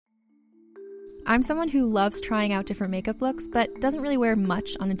I'm someone who loves trying out different makeup looks, but doesn't really wear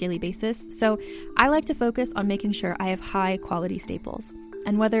much on a daily basis, so I like to focus on making sure I have high quality staples.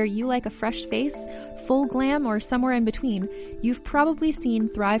 And whether you like a fresh face, full glam, or somewhere in between, you've probably seen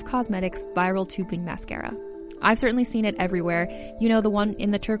Thrive Causemetics Viral Tubing Mascara. I've certainly seen it everywhere. You know, the one in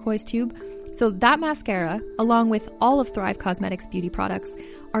the turquoise tube? So that mascara, along with all of Thrive Causemetics beauty products,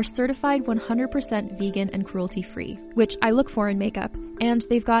 are certified 100% vegan and cruelty-free, which I look for in makeup, and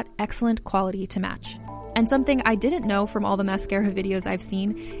they've got excellent quality to match. And something I didn't know from all the mascara videos I've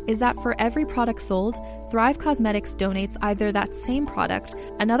seen is that for every product sold, Thrive Causemetics donates either that same product,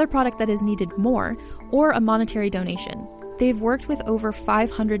 another product that is needed more, or a monetary donation. They've worked with over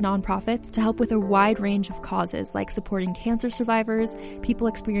 500 nonprofits to help with a wide range of causes like supporting cancer survivors, people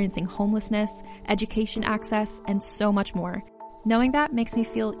experiencing homelessness, education access, and so much more. Knowing that makes me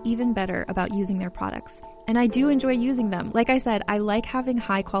feel even better about using their products. And I do enjoy using them. Like I said, I like having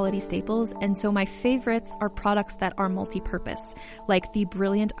high quality staples, and so my favorites are products that are multi-purpose, like the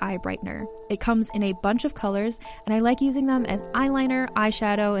Brilliant Eye Brightener. It comes in a bunch of colors, and I like using them as eyeliner,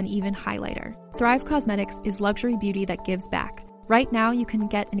 eyeshadow, and even highlighter. Thrive Causemetics is luxury beauty that gives back. Right now, you can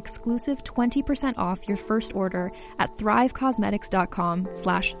get an exclusive 20% off your first order at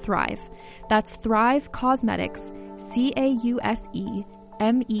thrivecausemetics.com/thrive. That's Thrive Causemetics,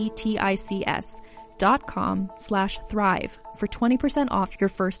 CAUSEMETICS.com/thrive for 20% off your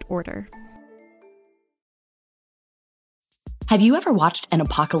first order. Have you ever watched an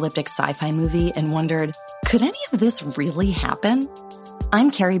apocalyptic sci-fi movie and wondered, could any of this really happen? I'm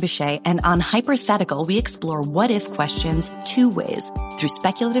Carrie Bechet, and on Hypothetical, we explore what-if questions two ways, through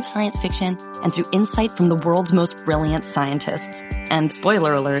speculative science fiction and through insight from the world's most brilliant scientists. And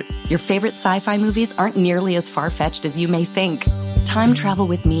spoiler alert, your favorite sci-fi movies aren't nearly as far-fetched as you may think. Time travel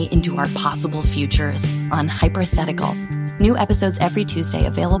with me into our possible futures on Hypothetical. New episodes every Tuesday,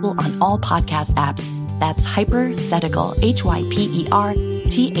 available on all podcast apps. That's Hypothetical,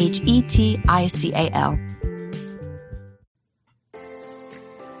 HYPERTHETICAL.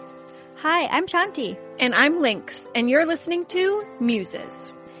 Hi, I'm Shanti. And I'm Lynx, and you're listening to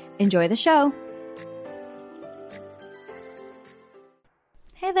Muses. Enjoy the show.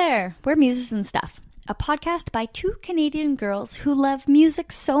 Hey there, we're Muses and Stuff, a podcast by two Canadian girls who love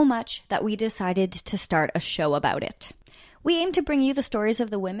music so much that we decided to start a show about it. We aim to bring you the stories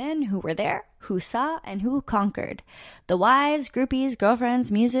of the women who were there, who saw, and who conquered. The wives, groupies,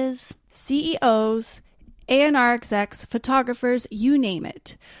 girlfriends, muses, CEOs, A&R execs, photographers, you name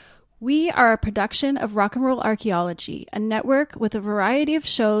it. We are a production of Rock and Roll Archaeology, a network with a variety of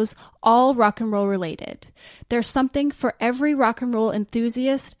shows, all rock and roll related. There's something for every rock and roll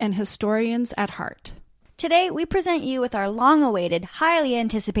enthusiast and historians at heart. Today, we present you with our long-awaited, highly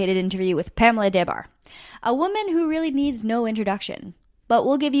anticipated interview with Pamela Des Barres, a woman who really needs no introduction, but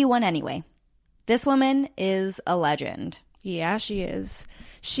we'll give you one anyway. This woman is a legend. Yeah, she is.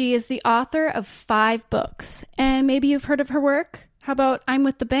 She is the author of 5 books, and maybe you've heard of her work? How about I'm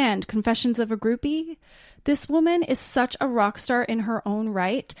With the Band, Confessions of a Groupie? This woman is such a rock star in her own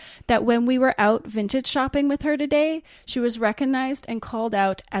right that when we were out vintage shopping with her today, she was recognized and called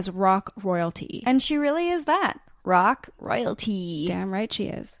out as rock royalty. And she really is that. Rock royalty. Damn right she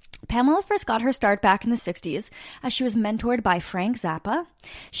is. Pamela first got her start back in the 60s as she was mentored by Frank Zappa.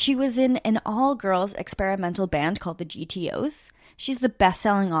 She was in an all-girls experimental band called the GTOs. She's the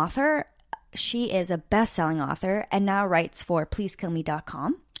best-selling author. She is a best-selling author and now writes for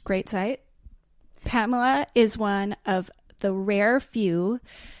PleaseKillMe.com. Great site. Pamela is one of the rare few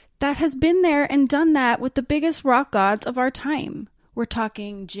that has been there and done that with the biggest rock gods of our time. We're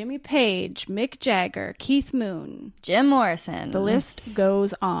talking Jimmy Page, Mick Jagger, Keith Moon, Jim Morrison. The list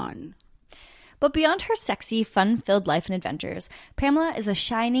goes on. But beyond her sexy, fun-filled life and adventures, Pamela is a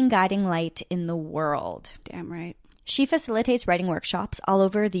shining guiding light in the world. Damn right. She facilitates writing workshops all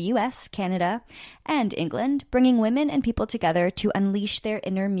over the US, Canada, and England, bringing women and people together to unleash their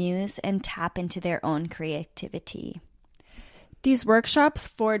inner muse and tap into their own creativity. These workshops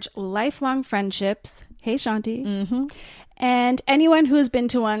forge lifelong friendships. Hey, Shanti. Mm-hmm. And anyone who has been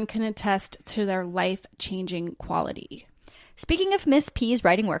to one can attest to their life-changing quality. Speaking of Miss P's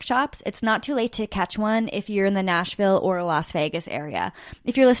writing workshops, it's not too late to catch one if you're in the Nashville or Las Vegas area.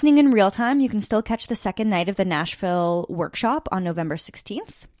 If you're listening in real time, you can still catch the second night of the Nashville workshop on November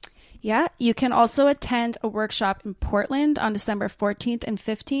 16th. Yeah, you can also attend a workshop in Portland on December 14th and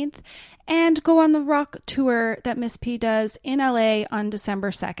 15th and go on the rock tour that Miss P does in LA on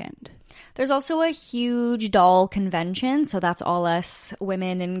December 2nd. There's also a huge doll convention, so that's all us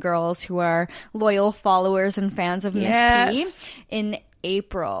women and girls who are loyal followers and fans of Miss P in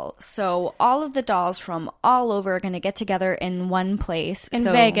April. So all of the dolls from all over are going to get together in one place. In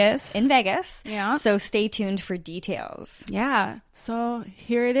Vegas. In Vegas. Yeah. So stay tuned for details. Yeah. So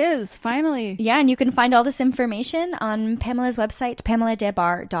here it is, finally. Yeah, and you can find all this information on Pamela's website,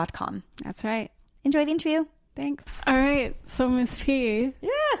 PamelaDebar.com. That's right. Enjoy the interview. Thanks. All right. So, Miss P.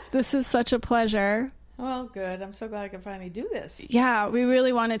 Yes. This is such a pleasure. Well, good. I'm so glad I could finally do this. Yeah, we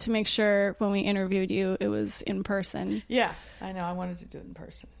really wanted to make sure when we interviewed you, it was in person. Yeah, I know. I wanted to do it in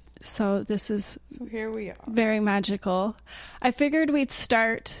person. So this is So here we are. very magical. I figured we'd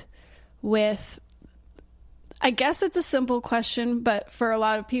start with, I guess it's a simple question, but for a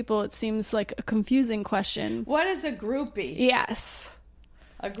lot of people, it seems like a confusing question. What is a groupie? Yes.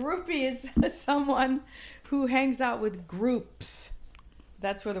 A groupie is someone who hangs out with groups.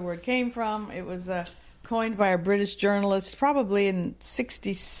 That's where the word came from. It was coined by a British journalist probably in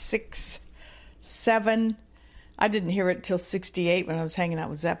 66, 7. I didn't hear it till 68 when I was hanging out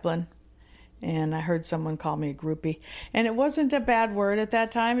with Zeppelin. And I heard someone call me a groupie. And it wasn't a bad word at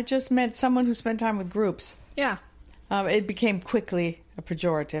that time. It just meant someone who spent time with groups. Yeah. It became quickly a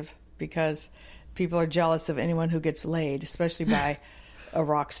pejorative because people are jealous of anyone who gets laid, especially by a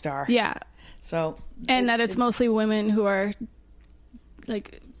rock star. Yeah. So, And that it's mostly women who are,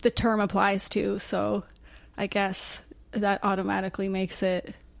 like, the term applies to. So I guess that automatically makes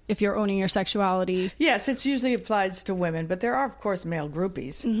it, if you're owning your sexuality. yes, it usually applies to women, but there are, of course, male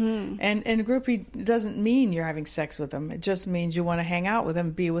groupies. Mm-hmm. And a groupie doesn't mean you're having sex with them. It just means you want to hang out with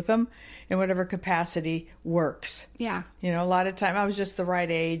them, be with them in whatever capacity works. Yeah. You know, a lot of time I was just the right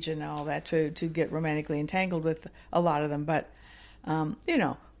age and all that to get romantically entangled with a lot of them. But, you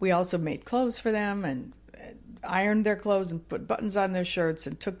know, we also made clothes for them and ironed their clothes and put buttons on their shirts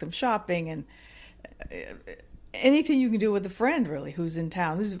and took them shopping and anything you can do with a friend, really, who's in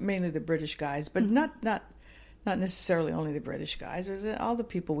town. This is mainly the British guys, but not necessarily only the British guys. There's all the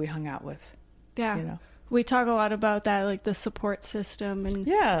people we hung out with. Yeah. You know. We talk a lot about that, like the support system and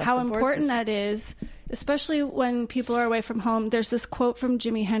Yeah, how support important system. that is, especially when people are away from home. There's this quote from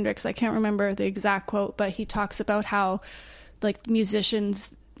Jimi Hendrix. I can't remember the exact quote, but he talks about how, like,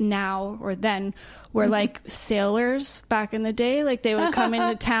 musicians now or then were like sailors back in the day. Like, they would come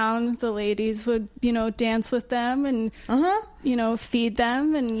into town, the ladies would, you know, dance with them and, you know, feed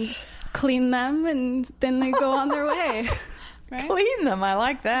them and clean them, and then they go on their way. Right? Clean them. I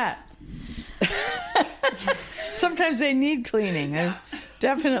like that. Sometimes they need cleaning.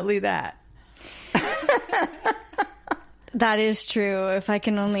 Definitely that. That is true. If I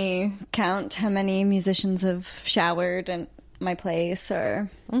can only count how many musicians have showered in my place or...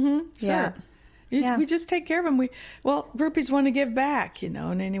 Yeah. Sure. Yeah. We just take care of them. Groupies want to give back, you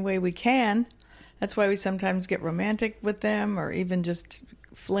know, in any way we can. That's why we sometimes get romantic with them or even just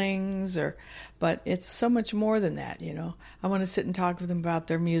flings but it's so much more than that, you know. I want to sit and talk with them about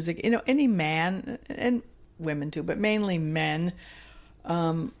their music. You know, any man, and women too, but mainly men,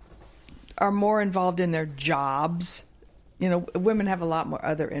 are more involved in their jobs. You know, women have a lot more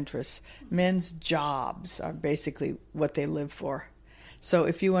other interests. Men's jobs are basically what they live for. So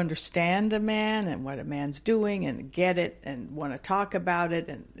if you understand a man and what a man's doing and get it and want to talk about it,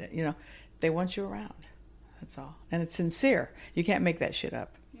 and, you know, they want you around. That's all. And it's sincere. You can't make that shit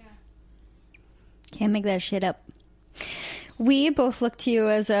up. Can't make that shit up. We both look to you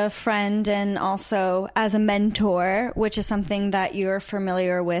as a friend and also as a mentor, which is something that you're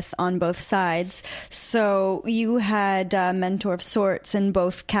familiar with on both sides. So you had a mentor of sorts in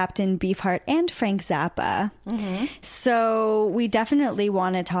both Captain Beefheart and Frank Zappa. Mm-hmm. So we definitely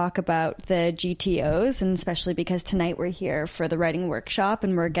want to talk about the GTOs, and especially because tonight we're here for the writing workshop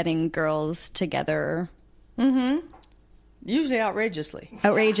and we're getting girls together. Mm-hmm. Usually outrageously.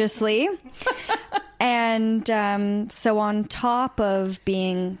 And so on top of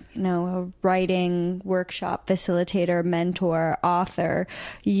being, you know, a writing workshop facilitator, mentor, author,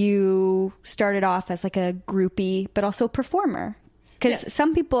 you started off as like a groupie, but also performer. Because Yes.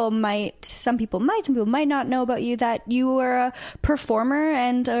 some people might not know about you that you were a performer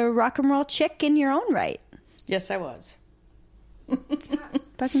and a rock and roll chick in your own right. Yes, I was.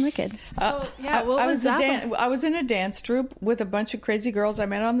 Fucking wicked. So, yeah, what I was was I was in a dance troupe with a bunch of crazy girls I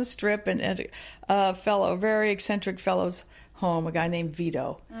met on the Strip, and at a very eccentric fellow's home, a guy named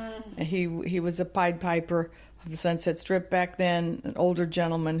Vito. And he was a Pied Piper of the Sunset Strip back then, an older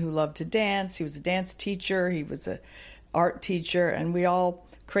gentleman who loved to dance. He was a dance teacher. He was a art teacher, and we all,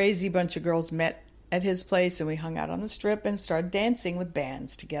 crazy bunch of girls, met at his place, and we hung out on the Strip and started dancing with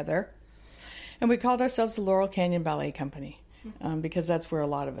bands together. And we called ourselves the Laurel Canyon Ballet Company. Because that's where a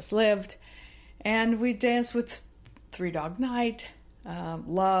lot of us lived. And we danced with Three Dog Night,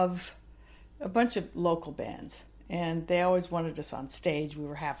 Love, a bunch of local bands. And they always wanted us on stage. We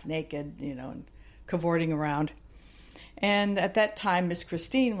were half naked, and cavorting around. And at that time, Miss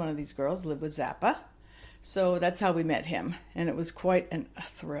Christine, one of these girls, lived with Zappa. So that's how we met him. And it was quite a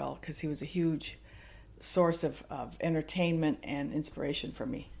thrill because he was a huge source of entertainment and inspiration for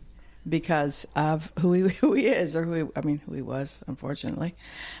me because of who he is, or who he was, unfortunately.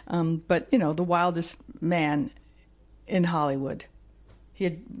 But, the wildest man in Hollywood. He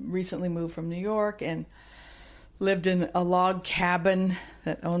had recently moved from New York and lived in a log cabin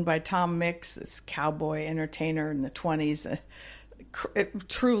that owned by Tom Mix, this cowboy entertainer in the 1920s. A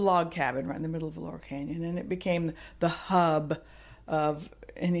true log cabin right in the middle of Laurel Canyon, and it became the hub of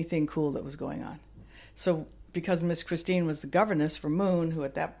anything cool that was going on. So because Miss Christine was the governess for Moon, who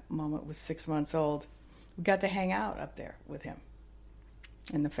at that moment was 6 months old, we got to hang out up there with him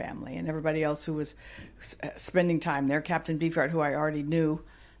and the family and everybody else who was spending time there. Captain Beefheart, who I already knew,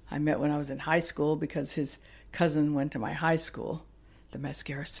 I met when I was in high school because his cousin went to my high school, the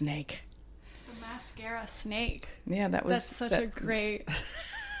Mascara Snake. Mascara Snake. Yeah, that's such a great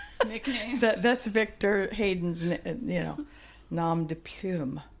nickname. That's Victor Hayden's, nom de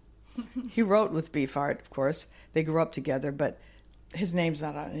plume. He wrote with Beefheart, of course. They grew up together, but his name's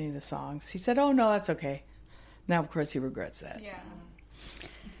not on any of the songs. He said, "Oh no, that's okay." Now, of course, he regrets that. Yeah.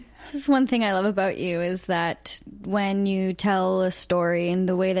 This is one thing I love about you is that when you tell a story and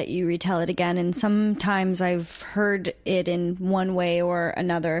the way that you retell it again, and sometimes I've heard it in one way or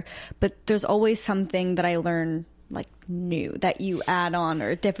another, but there's always something that I learn new that you add on, or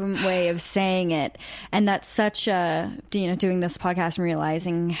a different way of saying it. And that's such a, doing this podcast and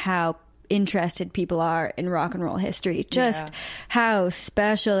realizing how interested people are in rock and roll history, just how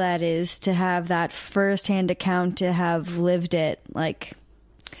special that is to have that firsthand account, to have lived it.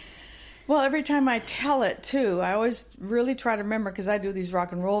 Well, every time I tell it, too, I always really try to remember, because I do these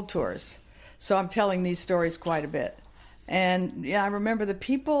rock and roll tours. So I'm telling these stories quite a bit. And, I remember the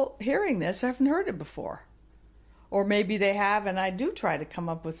people hearing this haven't heard it before. Or maybe they have, and I do try to come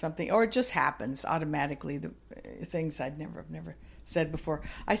up with something. Or it just happens automatically, the things I've never said before.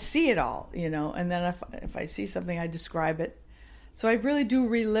 I see it all, and then if I see something, I describe it. So I really do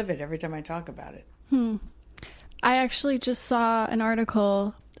relive it every time I talk about it. I actually just saw an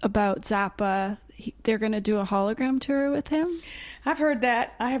article about Zappa. They're going to do a hologram tour with him. I've heard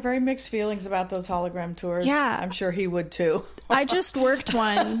that. I have very mixed feelings about those hologram tours. Yeah. I'm sure he would too. I just worked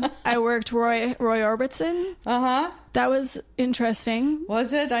one. I worked Roy Orbison. Uh-huh. That was interesting.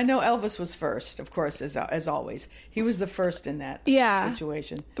 Was it? I know Elvis was first, of course, as always. He was the first in that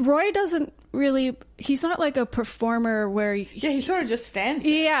situation. Roy doesn't really, he's not like a performer where he sort of just stands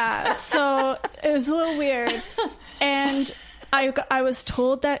there. Yeah, so it was a little weird. And I was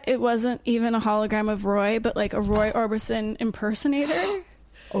told that it wasn't even a hologram of Roy, but like a Roy Orbison impersonator.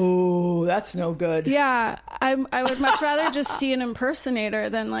 Oh, that's no good. Yeah, I would much rather just see an impersonator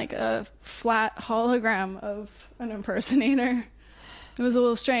than like a flat hologram of an impersonator. It was a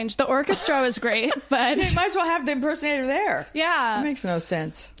little strange. The orchestra was great, but you might as well have the impersonator there. Yeah, it makes no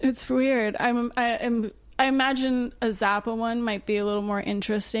sense. It's weird. I imagine a Zappa one might be a little more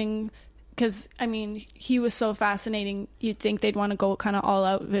interesting. Because, he was so fascinating, you'd think they'd want to go kind of all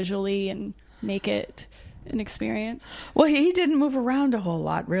out visually and make it an experience. Well, he didn't move around a whole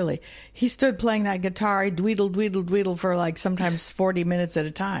lot, really. He stood playing that guitar, he dweedle for sometimes 40 minutes at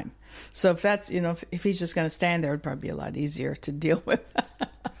a time. So if that's, if he's just going to stand there, it'd probably be a lot easier to deal with.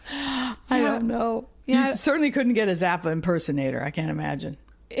 I don't know. Yeah. You certainly couldn't get a Zappa impersonator, I can't imagine.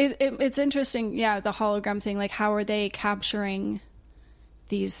 It's interesting, the hologram thing. Like, how are they capturing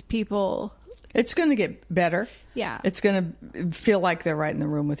these people? It's going to get better. Yeah. It's going to feel like they're right in the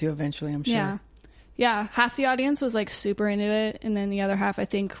room with you eventually, I'm sure. Yeah. Half the audience was like super into it. And then the other half, I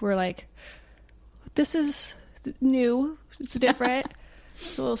think, were like, this is new. It's different.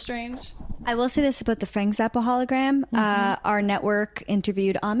 It's a little strange. I will say this about the Frank Zappa hologram. Mm-hmm. Our network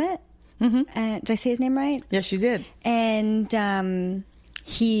interviewed Amit. Mm-hmm. Did I say his name right? Yes, you did. And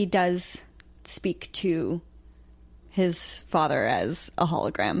he does speak to his father as a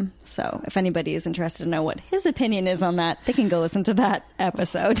hologram. So if anybody is interested to know what his opinion is on that, they can go listen to that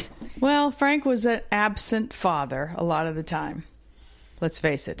episode. Well, Frank was an absent father a lot of the time. Let's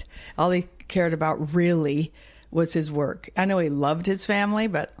face it. All he cared about really was his work. I know he loved his family,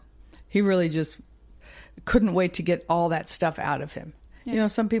 but he really just couldn't wait to get all that stuff out of him. Yeah.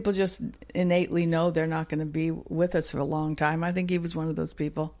 Some people just innately know they're not going to be with us for a long time. I think he was one of those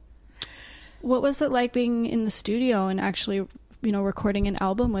people. What was it like being in the studio and actually, recording an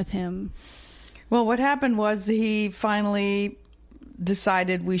album with him? Well, what happened was he finally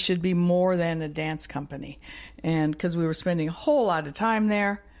decided we should be more than a dance company. And because we were spending a whole lot of time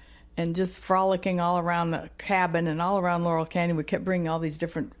there, and just frolicking all around the cabin and all around Laurel Canyon. We kept bringing all these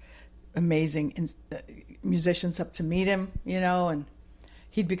different amazing musicians up to meet him, and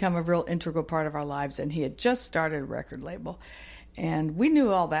he'd become a real integral part of our lives. And he had just started a record label. And we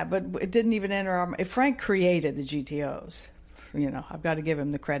knew all that, but it didn't even enter our mind. Frank created the GTOs. I've got to give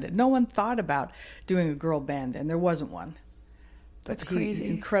him the credit. No one thought about doing a girl band, and there wasn't one. That's crazy.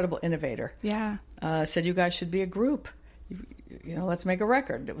 Incredible innovator. Yeah. Said, you guys should be a group. Let's make a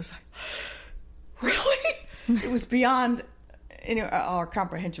record. It was like, really? It was beyond our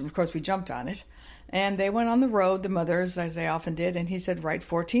comprehension. Of course, we jumped on it. And they went on the road, the mothers, as they often did. And he said, write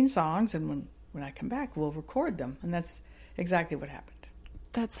 14 songs, and when I come back, we'll record them. And that's exactly what happened.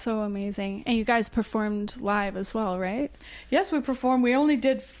 That's so amazing. And you guys performed live as well, right? Yes, we performed. We only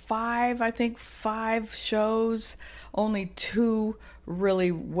did 5 shows, only 2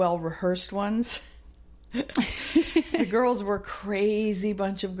 really well-rehearsed ones. The girls were a crazy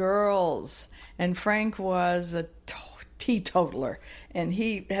bunch of girls. And Frank was a teetotaler, and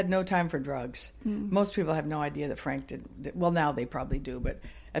he had no time for drugs. Most people have no idea that Frank did. Well, now they probably do, but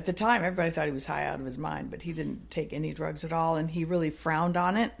at the time, everybody thought he was high out of his mind, but he didn't take any drugs at all, and he really frowned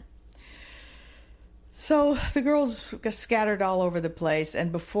on it. So the girls got scattered all over the place,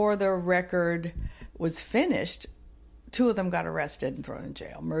 and before the record was finished, 2 of them got arrested and thrown in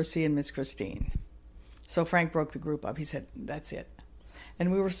jail, Mercy and Miss Christine. So Frank broke the group up. He said, that's it.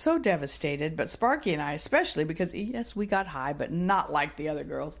 And we were so devastated, but Sparky and I especially, because yes, we got high, but not like the other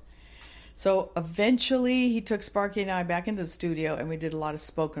girls. So eventually he took Sparky and I back into the studio, and we did a lot of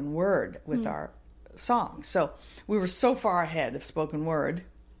spoken word with our songs. So we were so far ahead of spoken word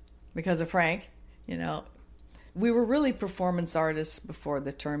because of Frank. We were really performance artists before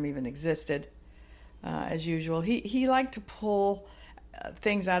the term even existed. As usual, he liked to pull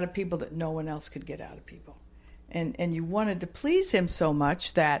things out of people that no one else could get out of people. And you wanted to please him so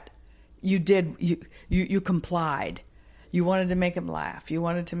much that you complied. You wanted to make him laugh. You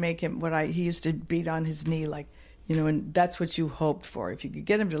wanted to make him he used to beat on his knee, like, and that's what you hoped for. If you could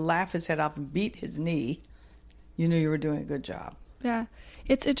get him to laugh his head off and beat his knee, you knew you were doing a good job. Yeah.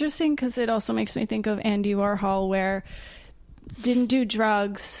 It's interesting because it also makes me think of Andy Warhol, where didn't do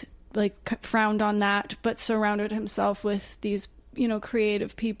drugs, like frowned on that, but surrounded himself with these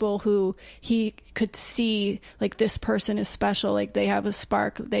creative people who he could see, like, this person is special, like they have a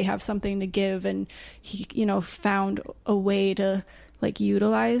spark, they have something to give, and he found a way to like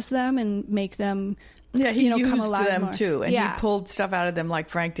utilize them and make them he used come alive them more. too, and he pulled stuff out of them like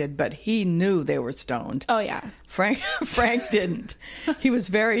Frank did, but he knew they were stoned. Oh yeah. Frank didn't. He was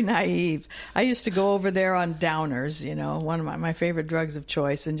very naive. I used to go over there on downers, one of my favorite drugs of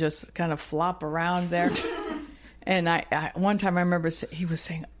choice, and just kind of flop around there. And I one time I remember he was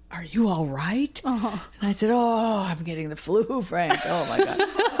saying, "Are you all right?" And I said, "Oh, I'm getting the flu, Frank." Oh my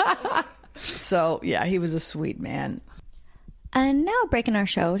God. So yeah, he was a sweet man. And now breaking our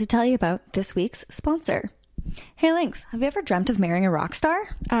show to tell you about this week's sponsor. Hey Lynx, have you ever dreamt of marrying a rock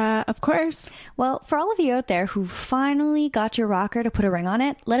star? Of course. Well, for all of you out there who finally got your rocker to put a ring on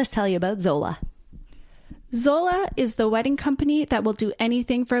it, let us tell you about Zola. Zola is the wedding company that will do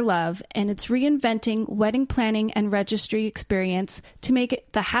anything for love, and it's reinventing wedding planning and registry experience to make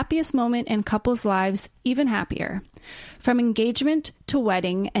it the happiest moment in couples' lives even happier. From engagement to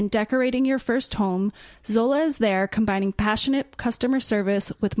wedding and decorating your first home, Zola is there combining passionate customer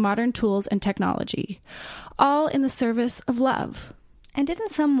service with modern tools and technology, all in the service of love. And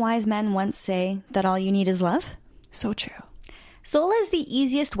didn't some wise men once say that all you need is love? So true. Zola is the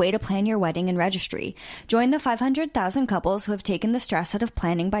easiest way to plan your wedding and registry. Join the 500,000 couples who have taken the stress out of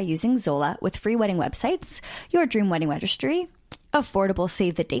planning by using Zola with free wedding websites, your dream wedding registry, affordable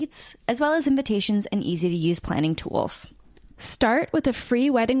save the dates, as well as invitations and easy-to-use planning tools. Start with a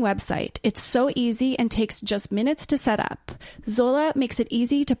free wedding website. It's so easy and takes just minutes to set up. Zola makes it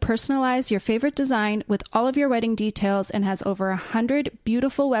easy to personalize your favorite design with all of your wedding details and has over 100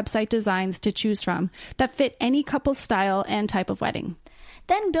 beautiful website designs to choose from that fit any couple's style and type of wedding.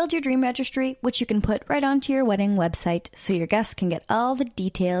 Then build your dream registry, which you can put right onto your wedding website so your guests can get all the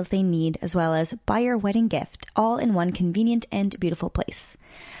details they need, as well as buy your wedding gift, all in one convenient and beautiful place.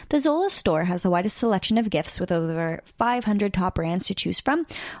 The Zola store has the widest selection of gifts with over 500 top brands to choose from,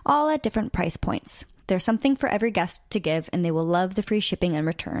 all at different price points. There's something for every guest to give, and they will love the free shipping and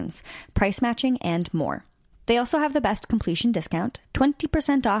returns, price matching, and more. They also have the best completion discount,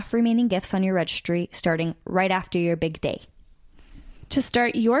 20% off remaining gifts on your registry starting right after your big day. To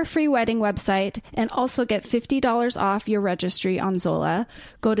start your free wedding website and also get $50 off your registry on Zola,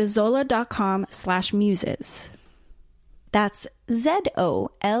 go to zola.com/muses. That's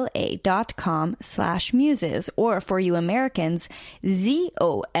ZOLA.com/muses, or for you Americans,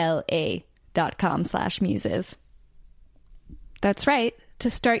 ZOLA.com/muses. That's right. To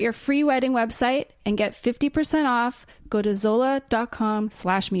start your free wedding website and get 50% off, go to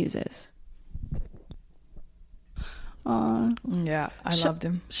zola.com/muses. Yeah, I loved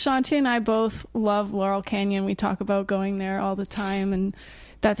him. Shanti and I both love Laurel Canyon. We talk about going there all the time, and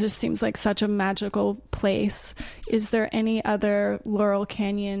that just seems like such a magical place. Is there any other Laurel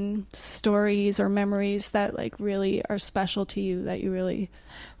Canyon stories or memories that like really are special to you that you really...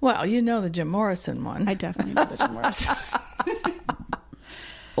 Well, you know the Jim Morrison one. I definitely know the Jim Morrison.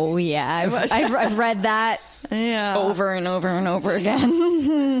 Oh yeah, I've read that over and over and over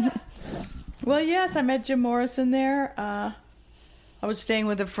again. Well, yes, I met Jim Morrison there. I was staying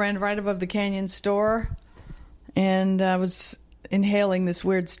with a friend right above the Canyon store, and I was inhaling this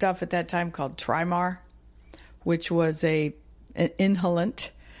weird stuff at that time called Trimar, which was an inhalant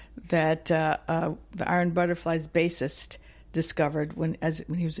that the Iron Butterflies bassist discovered when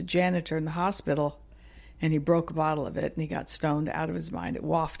he was a janitor in the hospital, and he broke a bottle of it, and he got stoned out of his mind. It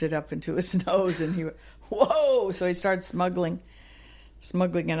wafted up into his nose, and he went, whoa! So he started smuggling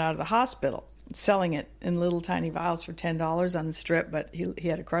it out of the hospital, selling it in little tiny vials for $10 on the strip. But he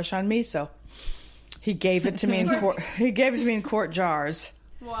had a crush on me, so he gave it to me in quart. He gave it to me in quart jars.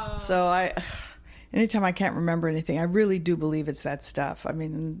 Wow. So anytime I can't remember anything, I really do believe it's that stuff. I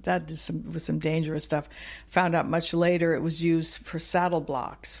mean, that was some dangerous stuff. Found out much later it was used for saddle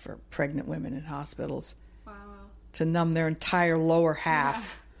blocks for pregnant women in hospitals. Wow. To numb their entire lower half. Yeah.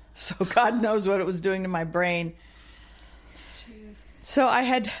 So God knows what it was doing to my brain. Jeez. So I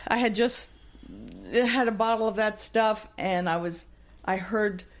had just had a bottle of that stuff, and I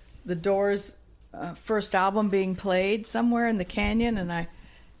heard the Doors' first album being played somewhere in the canyon,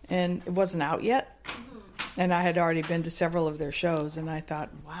 and it wasn't out yet. And I had already been to several of their shows, and I thought,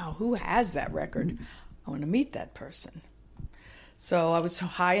 wow, who has that record? I want to meet that person. So I was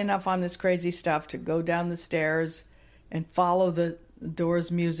high enough on this crazy stuff to go down the stairs and follow the Doors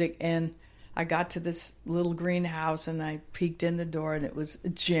music, and I got to this little greenhouse, and I peeked in the door, and it was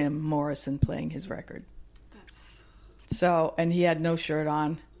Jim Morrison playing his record. So, and he had no shirt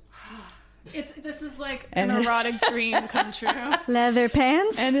on. This is like an erotic dream come true. Leather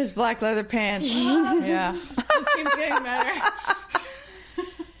pants? And his black leather pants. Yeah. Just keeps getting better.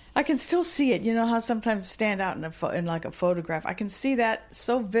 I can still see it. You know how sometimes stand out in like a photograph? I can see that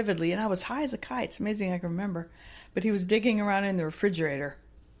so vividly, and I was high as a kite. It's amazing I can remember. But he was digging around in the refrigerator.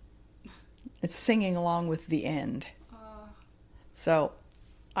 It's singing along with The End. So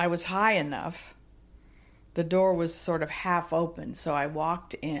I was high enough. The door was sort of half open, so I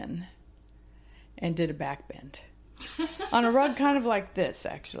walked in and did a back bend. On a rug kind of like this,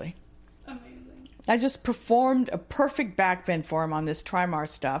 actually. Amazing. I just performed a perfect back bend for him on this Trimar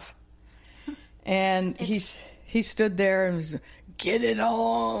stuff. And he stood there and was, get it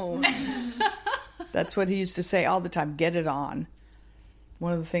on. That's what he used to say all the time, get it on.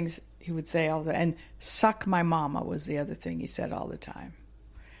 One of the things he would say all the time. And suck my mama was the other thing he said all the time.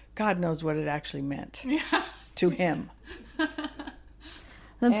 God knows what it actually meant to him.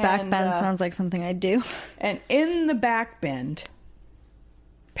 The back bend sounds like something I'd do. And in the back bend,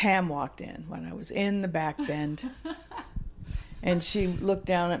 Pam walked in when I was in the back bend. And she looked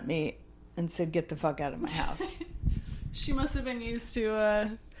down at me and said, get the fuck out of my house. She must have been used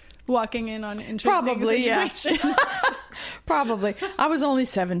to walking in on interesting situations. Yeah. Probably. I was only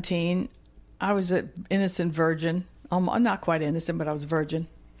 17. I was an innocent virgin. I'm not quite innocent, but I was a virgin.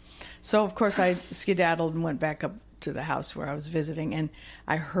 So, of course, I skedaddled and went back up to the house where I was visiting, and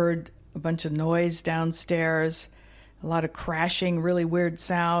I heard a bunch of noise downstairs, a lot of crashing, really weird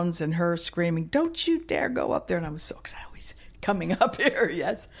sounds, and her screaming, don't you dare go up there. And I was so excited. He's coming up here,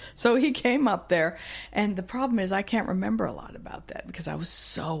 yes. So he came up there, and the problem is I can't remember a lot about that because I was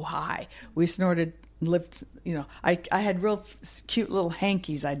so high. We snorted, lived, I had real cute little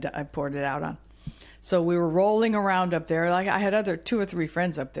hankies I poured it out on. So we were rolling around up there. Like I had 2 or 3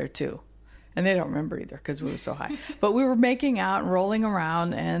 friends up there too, and they don't remember either because we were so high. But we were making out and rolling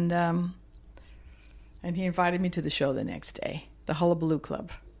around, and he invited me to the show the next day, the Hullabaloo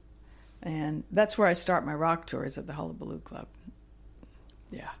Club, and that's where I start my rock tours, at the Hullabaloo Club.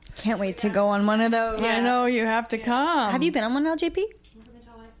 Yeah, can't wait to go on one of those. I know, you have to come. Have you been on one, LJP?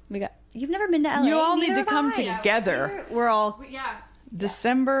 You've never been to LA. You all need to come together. We're all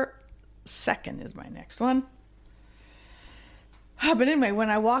December 2nd is my next one. But anyway, when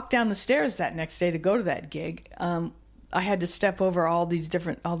I walked down the stairs that next day to go to that gig, I had to step over all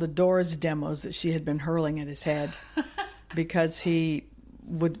the Doors demos that she had been hurling at his head because he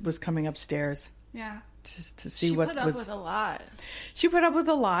was coming upstairs. Yeah. to see She what put up was. with a lot. She put up with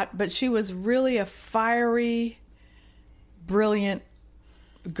a lot, but she was really a fiery, brilliant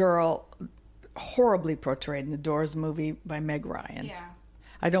girl, horribly portrayed in the Doors movie by Meg Ryan. Yeah.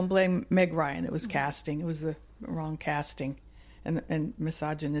 I don't blame Meg Ryan. It was casting. It was the wrong casting and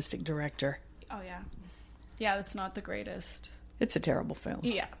misogynistic director. Oh, yeah. Yeah, that's not the greatest. It's a terrible film.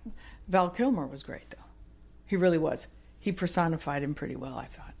 Yeah. Val Kilmer was great, though. He really was. He personified him pretty well, I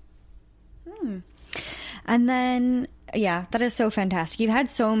thought. And then, yeah, that is so fantastic. You've had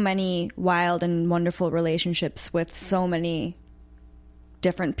so many wild and wonderful relationships with so many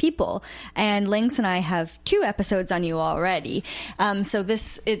different people. And Lynx and I have 2 episodes on you already. So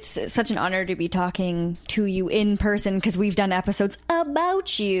it's such an honor to be talking to you in person because we've done episodes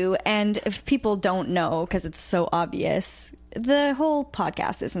about you. And if people don't know, because it's so obvious, the whole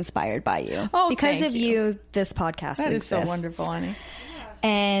podcast is inspired by you. Oh, because thank of you. This podcast That is so exists. wonderful, honey.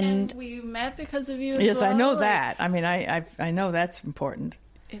 And We met because of you as Yes, well. I know Like, that. I mean, I know that's important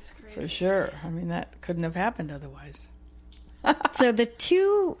It's crazy. for sure. I mean, that couldn't have happened otherwise. so the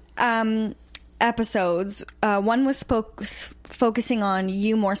 2 episodes, one was focusing on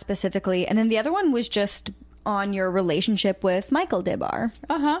you more specifically, and then the other one was just on your relationship with Michael Dibbar.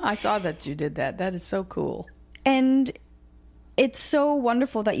 I saw that you did that. That is so cool. And it's so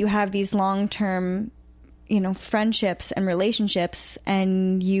wonderful that you have these long-term, friendships and relationships,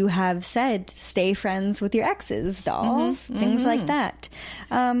 and you have said stay friends with your exes, dolls, things like that.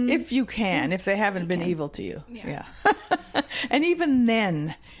 If you can, if they haven't been evil to you. Yeah. And even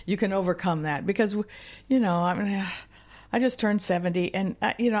then, you can overcome that because, I mean, I just turned 70 and,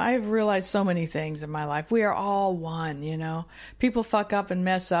 I've realized so many things in my life. We are all one, People fuck up and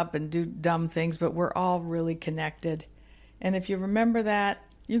mess up and do dumb things, but we're all really connected. And if you remember that,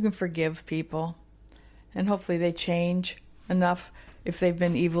 you can forgive people. And hopefully they change enough if they've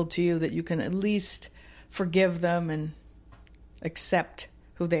been evil to you that you can at least forgive them and accept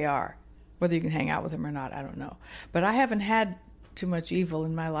who they are. Whether you can hang out with them or not, I don't know. But I haven't had too much evil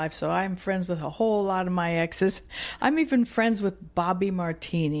in my life, so I'm friends with a whole lot of my exes. I'm even friends with Bobby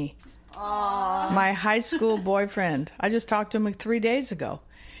Martini, my high school boyfriend. I just talked to him 3 days ago.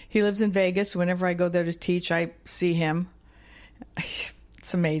 He lives in Vegas. Whenever I go there to teach, I see him.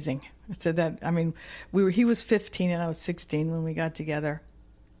 It's amazing. He was 15 and I was 16 when we got together.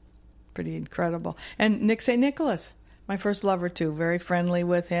 Pretty incredible. And Nick St. Nicholas, my first lover too, very friendly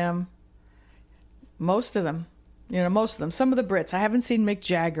with him. Most of them. Some of the Brits. I haven't seen Mick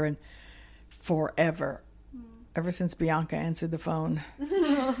Jagger in forever. Ever since Bianca answered the phone.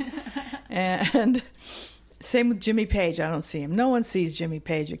 And same with Jimmy Page. I don't see him. No one sees Jimmy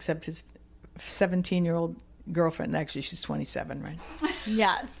Page except his 17-year-old girlfriend. Actually, she's 27, right?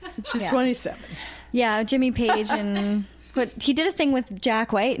 Yeah. She's 27. Yeah, Jimmy Page and but he did a thing with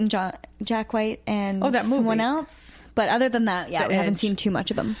Jack White and Jack White and that movie. someone else. But other than that, we haven't seen too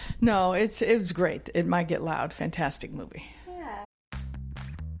much of him. No, it was great. It Might Get Loud. Fantastic movie.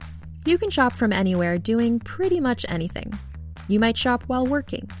 You can shop from anywhere doing pretty much anything. You might shop while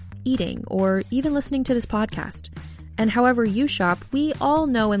working, eating, or even listening to this podcast. And however you shop, we all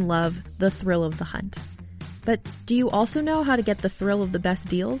know and love the thrill of the hunt. But do you also know how to get the thrill of the best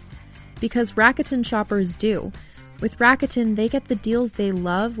deals? Because Rakuten shoppers do. With Rakuten, they get the deals they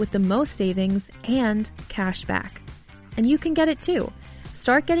love with the most savings and cash back. And you can get it too.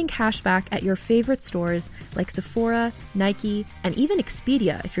 Start getting cash back at your favorite stores like Sephora, Nike, and even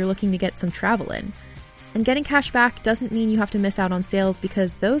Expedia if you're looking to get some travel in. And getting cash back doesn't mean you have to miss out on sales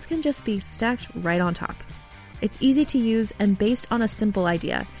because those can just be stacked right on top. It's easy to use and based on a simple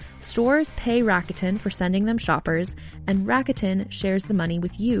idea. Stores pay Rakuten for sending them shoppers, and Rakuten shares the money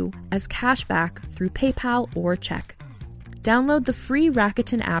with you as cash back through PayPal or check. Download the free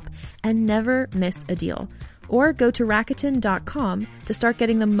Rakuten app and never miss a deal. Or go to Rakuten.com to start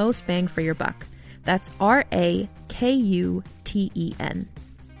getting the most bang for your buck. That's Rakuten.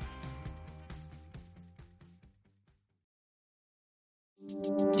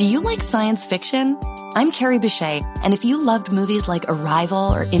 Do you like science fiction? I'm Carrie Bechet, and if you loved movies like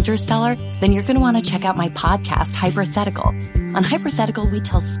Arrival or Interstellar, then you're going to want to check out my podcast, Hypothetical. On Hypothetical, we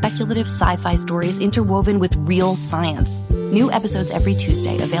tell speculative sci-fi stories interwoven with real science. New episodes every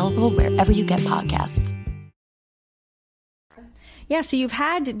Tuesday, available wherever you get podcasts. Yeah, so you've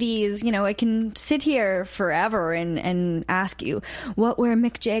had these, I can sit here forever and ask you, what were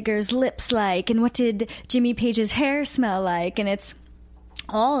Mick Jagger's lips like? And what did Jimmy Page's hair smell like? And it's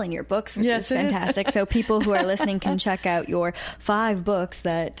all in your books, which is fantastic. So people who are listening can check out your 5 books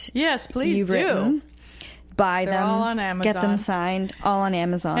that you've written. Buy They're them, all on Amazon. get them signed, all on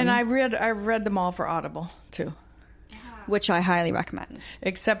Amazon. And I read them all for Audible too. which I highly recommend.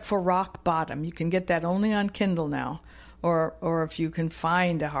 Except for Rock Bottom. You can get that only on Kindle now, or if you can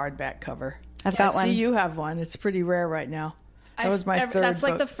find a hardback cover. I've got one. See, you have one. It's pretty rare right now. That was my third That's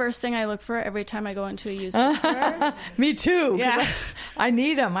like book. the first thing I look for every time I go into a used bookstore. Me too. 'Cause Yeah. I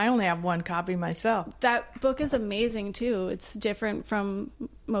need them. I only have one copy myself. That book is amazing too. It's different from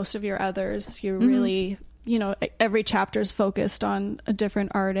most of your others. You're really, every chapter's focused on a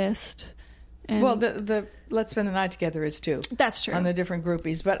different artist. And Well, the Let's Spend the Night Together is too. That's true. On the different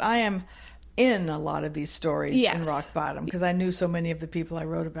groupies. But I am in a lot of these stories in Yes. Rock Bottom because I knew so many of the people I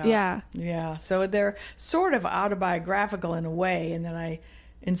wrote about. Yeah. Yeah. So they're sort of autobiographical in a way, and then I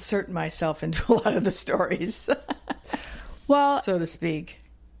insert myself into a lot of the stories, well, so to speak.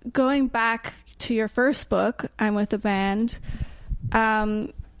 going back to your first book, I'm with the Band.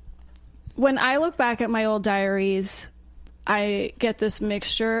 When I look back at my old diaries, I get this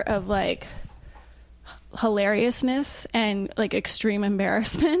mixture of like hilariousness and like extreme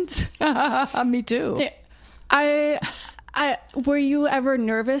embarrassment. Me too. I were you ever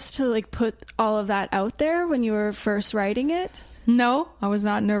nervous to like put all of that out there when you were first writing it? No, I was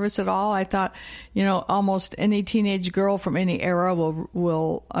not nervous at all. I thought, almost any teenage girl from any era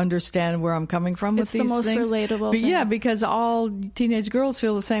will understand where I'm coming from with It's these the most things. relatable But thing. yeah, because all teenage girls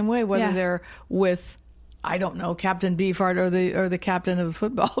feel the same way, whether Yeah. they're with, I don't know, Captain Beefheart or the captain of the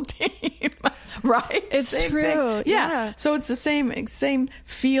football team, right? It's Same true, thing. yeah. So it's the same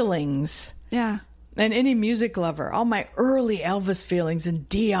feelings. Yeah. And any music lover, all my early Elvis feelings and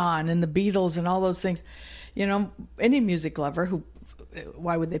Dion and the Beatles and all those things, any music lover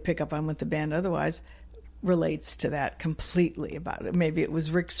why would they pick up on with the Band otherwise, relates to that completely about it. Maybe it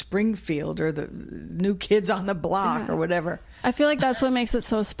was Rick Springfield or the New Kids on the Block or whatever. I feel like that's what makes it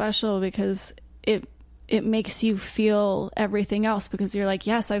so special because it makes you feel everything else because you're like,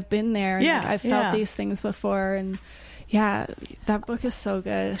 yes, I've been there. And like, I've felt these things before. And yeah, that book is so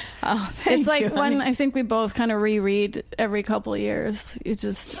good. Oh, thank It's like you. one I think we both kind of reread every couple of years.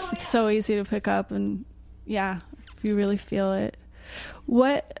 It's so easy to pick up and yeah, you really feel it.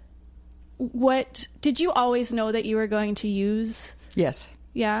 What did you always know that you were going to use? Yes.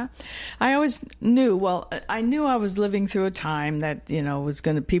 Yeah. I always knew. Well, I knew I was living through a time that was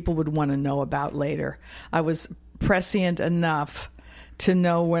people would want to know about later. I was prescient enough to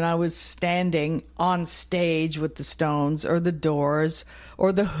know when I was standing on stage with the Stones or the Doors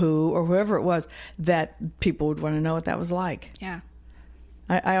or the Who or whoever it was that people would want to know what that was like. Yeah.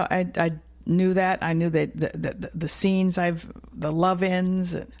 I knew that. I knew that the scenes the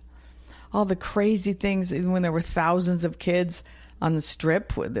love-ins and all the crazy things, even when there were thousands of kids on the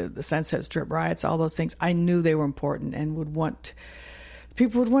Strip, with the Sunset Strip riots, all those things, I knew they were important and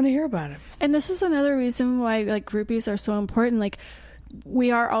people would want to hear about it. And this is another reason why like groupies are so important. Like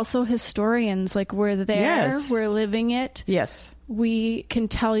we are also historians. Like we're there, Yes. we're living it. Yes. We can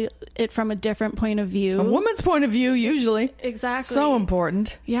tell it from a different point of view. A woman's point of view, usually. Exactly. So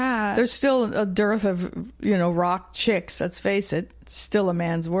important. Yeah. There's still a dearth of, rock chicks, let's face it. It's still a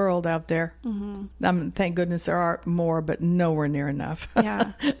man's world out there. Mm-hmm. Thank goodness there are more, but nowhere near enough.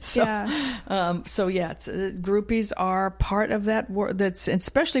 Yeah. So, yeah. Groupies are part of that world. That's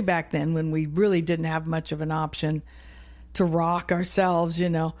especially back then when we really didn't have much of an option to rock ourselves.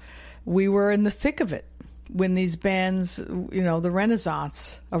 We were in the thick of it when these bands, the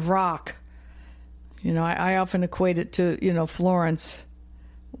Renaissance of rock. I often equate it to Florence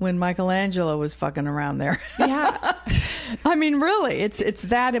when Michelangelo was fucking around there. Yeah. I mean, really, it's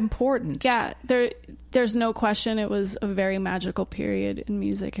that important. Yeah. There's no question it was a very magical period in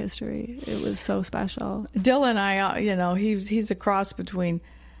music history. It was so special. Dylan, he's a cross between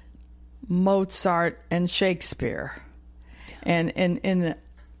Mozart and Shakespeare. And in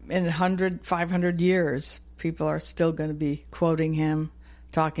 500 years, people are still going to be quoting him,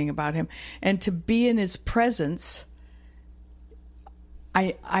 talking about him. And to be in his presence,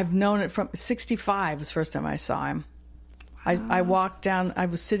 I've known it from 65 was the first time I saw him. Wow. I walked down, I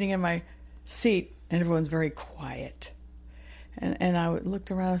was sitting in my seat, and everyone's very quiet. And I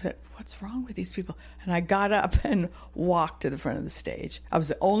looked around and said, what's wrong with these people? And I got up and walked to the front of the stage. I was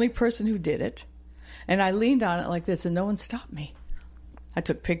the only person who did it. And I leaned on it like this, and no one stopped me. I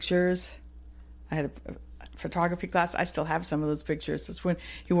took pictures. I had a photography class. I still have some of those pictures. That's when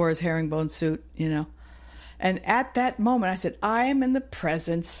he wore his herringbone suit, And at that moment, I said, I am in the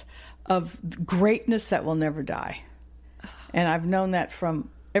presence of greatness that will never die. And I've known that from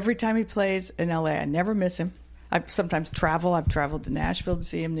every time he plays in L.A. I never miss him. I sometimes travel. I've traveled to Nashville to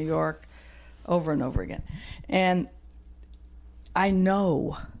see him, New York, over and over again. And I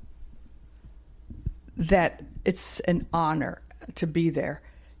know that it's an honor to be there.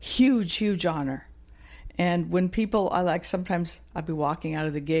 Huge, huge honor. And when people, sometimes I'll be walking out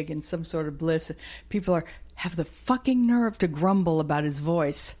of the gig in some sort of bliss, and people have the fucking nerve to grumble about his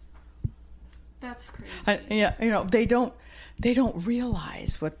voice. That's crazy. They don't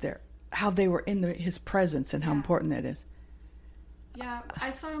realize how they were in his presence and how important that is. Yeah, I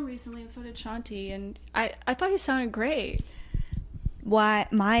saw him recently, and so did Shanti, and I thought he sounded great.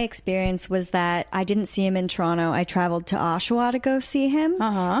 My experience was that I didn't see him in Toronto. I traveled to Oshawa to go see him.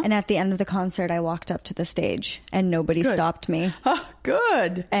 And at the end of the concert, I walked up to the stage and nobody stopped me. Oh,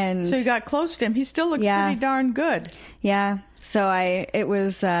 good. And so you got close to him. He still looks pretty darn good. Yeah. So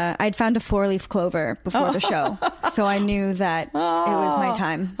I'd found a 4-leaf clover before the show. So I knew that it was my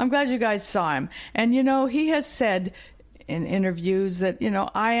time. I'm glad you guys saw him. And, he has said in interviews that,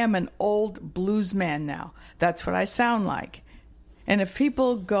 I am an old blues man now. That's what I sound like. And if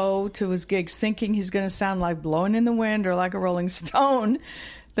people go to his gigs thinking he's going to sound like Blowing in the Wind or like a Rolling Stone,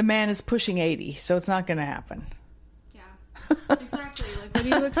 the man is pushing 80, so it's not going to happen. Yeah, exactly. Like, what do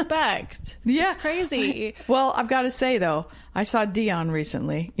you expect? Yeah. It's crazy. Well, I've got to say, though, I saw Dion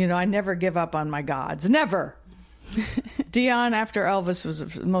recently. I never give up on my gods. Never. Dion, after Elvis, was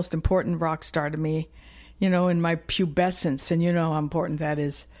the most important rock star to me, in my pubescence, and how important that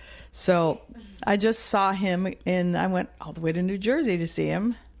is. So I just saw him I went all the way to New Jersey to see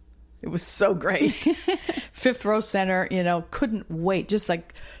him. It was so great. 5th row center, couldn't wait to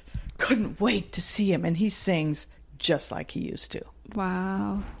see him. And he sings just like he used to.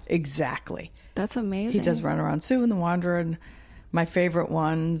 Wow. Exactly. That's amazing. He does Run Around Sue and The Wanderer and my favorite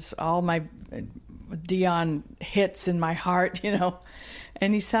ones, all my Dion hits in my heart,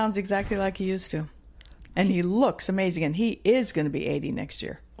 and he sounds exactly like he used to. And he looks amazing, and he is going to be 80 next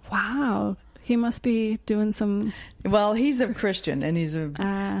year. Wow. He must be doing some... Well, he's a Christian, and he's a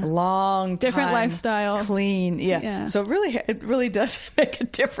long different time lifestyle. Clean. Yeah. So it really does make a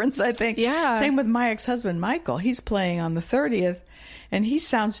difference, I think. Yeah. Same with my ex-husband, Michael. He's playing on the 30th, and he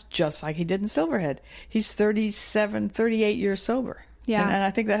sounds just like he did in Silverhead. He's 38 years sober. Yeah. And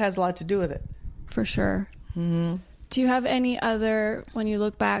I think that has a lot to do with it. For sure. Mm-hmm. Do you have any other, when you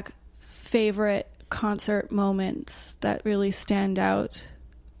look back, favorite concert moments that really stand out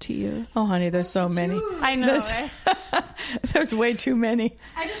to you? Oh, honey, there's so many. I know. There's way too many.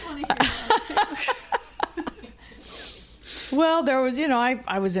 I just want to hear them too. Well, there was,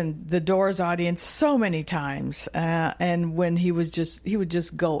 I was in the Doors audience so many times, and when he would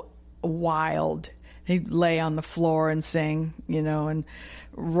just go wild. He'd lay on the floor and sing, and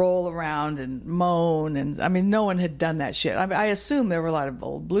roll around and moan, and no one had done that shit. I assume there were a lot of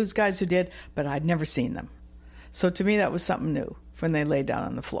old blues guys who did, but I'd never seen them. So to me, that was something new when they lay down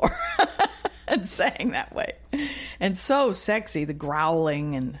on the floor and sang that way, and so sexy, the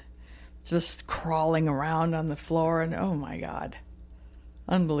growling and just crawling around on the floor, and oh my God,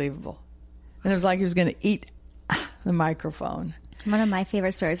 unbelievable. And it was like he was going to eat the microphone. One of my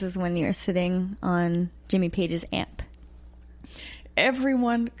favorite stories is when you're sitting on Jimmy Page's amp.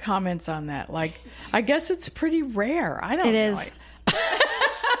 Everyone comments on that. Like, I guess it's pretty rare. I don't know. It is.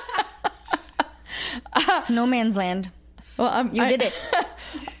 It's no man's land. Well, you did it.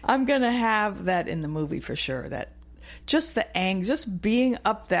 I'm going to have that in the movie for sure. That just just being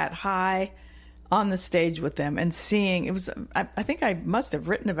up that high on the stage with them and seeing it was. I think I must have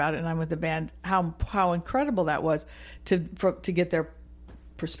written about it, and I'm with the band. How incredible that was to get their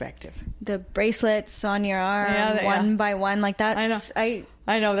perspective. The bracelets on your arm, one by one, like that. I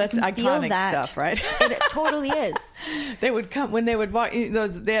know that's iconic stuff, right? It totally is. They would come when they would walk.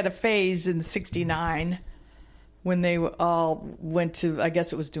 They had a phase in '69 when they all went to, I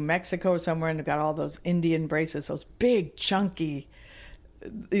guess it was New Mexico or somewhere, and they got all those Indian bracelets, those big, chunky.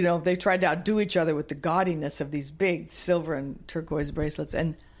 They tried to outdo each other with the gaudiness of these big silver and turquoise bracelets,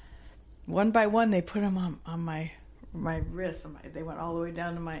 and one by one they put them on my wrist. They went all the way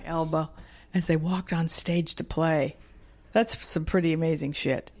down to my elbow as they walked on stage to play. That's some pretty amazing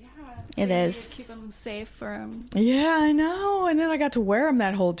shit. Yeah, it is. Keep them safe for them. Yeah, I know. And then I got to wear them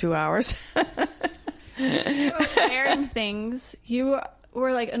that whole 2 hours. Wearing things, you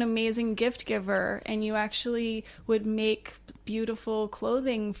were like an amazing gift giver, and you actually would make beautiful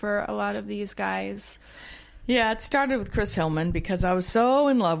clothing for a lot of these guys. Yeah, it started with Chris Hillman because I was so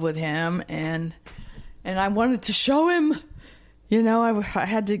in love with him, and I wanted to show him. I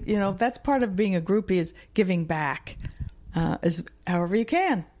had to. That's part of being a groupie, is giving back, is however you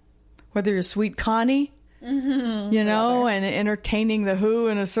can, whether you're Sweet Connie. Mm-hmm. And entertaining the Who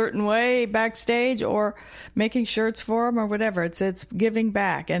in a certain way backstage, or making shirts for them, or whatever. It's giving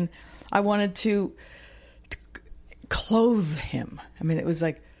back, and I wanted to clothe him. It was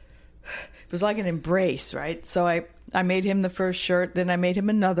like an embrace, right? So I made him the first shirt, then I made him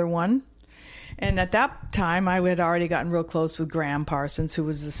another one, And at that time, I had already gotten real close with Graham Parsons, who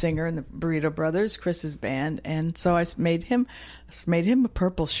was the singer in the Burrito Brothers, Chris's band. And so I made him a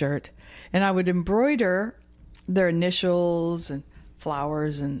purple shirt. And I would embroider their initials and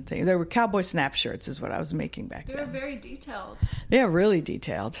flowers and things. They were cowboy snap shirts is what I was making back then. They were very detailed. Yeah, really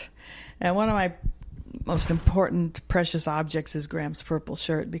detailed. And one of my most important, precious objects is Graham's purple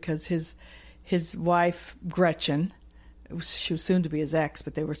shirt, because his wife, Gretchen, she was soon to be his ex,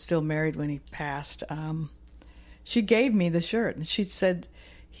 but they were still married when he passed. She gave me the shirt, and she said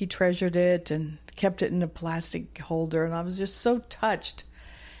he treasured it and kept it in a plastic holder, and I was just so touched.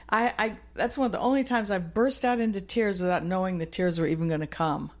 That's one of the only times I've burst out into tears without knowing the tears were even going to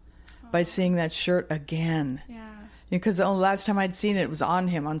come, by seeing that shirt again. Yeah. Because the only last time I'd seen it was on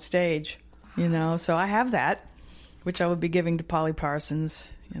him on stage, So I have that, which I would be giving to Polly Parsons,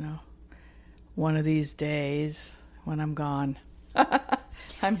 one of these days when I'm gone.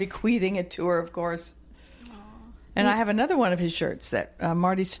 I'm bequeathing it to her, of course. Aww. And I have another one of his shirts that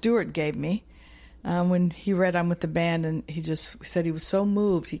Marty Stewart gave me when he read I'm with the band, and he just said he was so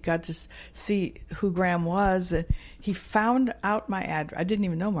moved. He got to see who Graham was, that he found out my address. I didn't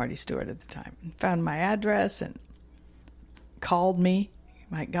even know Marty Stewart at the time. Found my address and called me.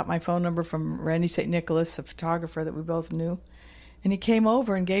 I got my phone number from Randy St. Nicholas, a photographer that we both knew. And he came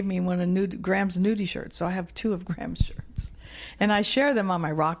over and gave me one of Graham's nudie shirts. So I have 2 of Graham's shirts. And I share them on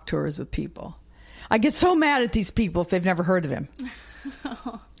my rock tours with people. I get so mad at these people if they've never heard of him.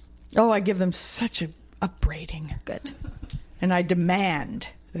 I give them such a upbraiding. Good. And I demand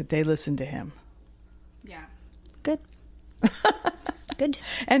that they listen to him. Yeah. Good. Good.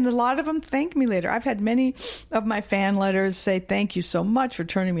 And a lot of them thank me later. I've had many of my fan letters say, thank you so much for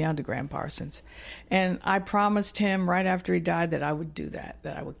turning me on to Graham Parsons. And I promised him right after he died that I would do that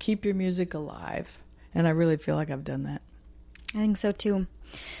I would keep your music alive. And I really feel like I've done that. I think so, too.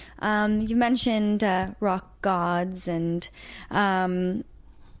 You mentioned rock gods, and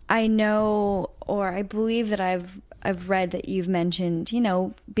I know, or I believe that I've read that you've mentioned,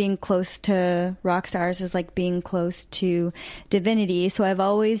 being close to rock stars is like being close to divinity. So I've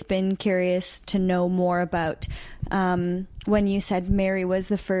always been curious to know more about when you said Mary was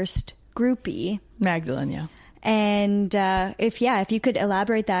the first groupie. Magdalene, yeah. And if you could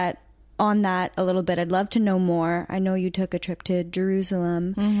elaborate on that a little bit, I'd love to know more. I know you took a trip to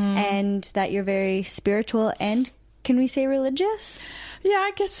Jerusalem, and that you're very spiritual and, can we say, religious? Yeah,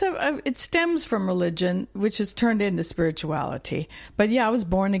 I guess it stems from religion, which has turned into spirituality. But yeah, I was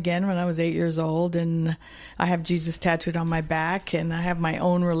born again when I was 8 years old, and I have Jesus tattooed on my back, and I have my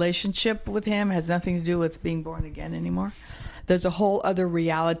own relationship with him. It has nothing to do with being born again anymore. There's a whole other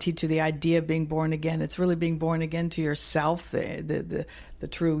reality to the idea of being born again. It's really being born again to yourself, the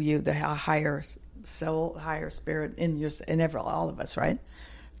true you, the higher soul, higher spirit in all of us, right?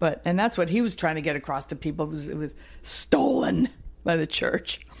 And that's what he was trying to get across to people. It was stolen by the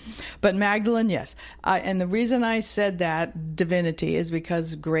church. But Magdalene, yes. And the reason I said that, divinity, is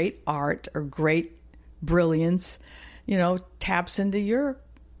because great art or great brilliance, taps into your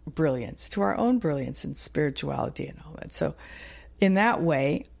brilliance, to our own brilliance and spirituality and all that. So in that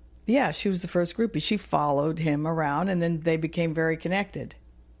way, yeah, she was the first groupie. She followed him around, and then they became very connected.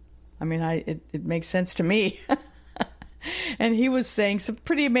 I mean, it makes sense to me. And he was saying some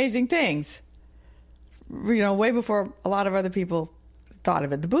pretty amazing things, way before a lot of other people thought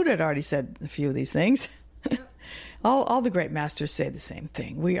of it. The Buddha had already said a few of these things. All the great masters say the same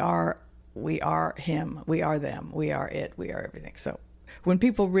thing. We are him. We are them. We are it. We are everything. So when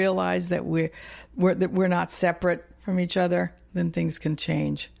people realize that we're not separate from each other, then things can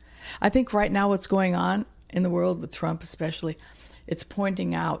change. I think right now what's going on in the world with Trump especially, it's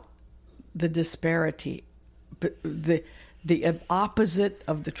pointing out the disparity, the opposite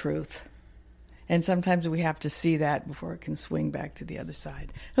of the truth. And sometimes we have to see that before it can swing back to the other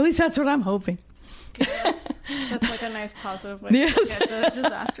side. At least that's what I'm hoping. Yes. That's like a nice positive way to look at the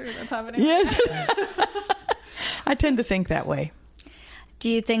disaster that's happening. Yes. I tend to think that way. Do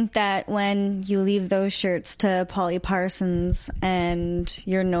you think that when you leave those shirts to Polly Parsons and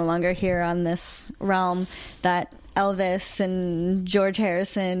you're no longer here on this realm, that Elvis and George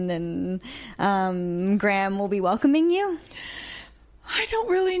Harrison and Graham will be welcoming you? I don't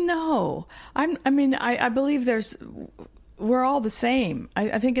really know. I believe we're all the same.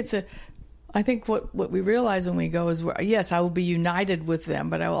 I think what we realize when we go is, yes, I will be united with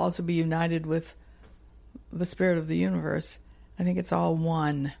them, but I will also be united with the spirit of the universe. I think it's all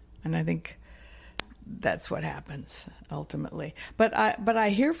one, and I think that's what happens ultimately. But I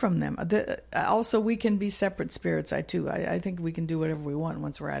hear from them. Also, we can be separate spirits. I think we can do whatever we want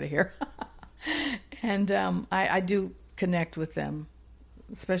once we're out of here. And I do connect with them,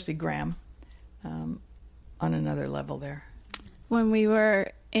 especially Graham, on another level there. When we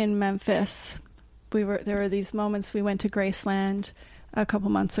were in Memphis, there were these moments. We went to Graceland a couple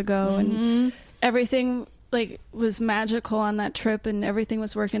months ago, and everything was magical on that trip, and everything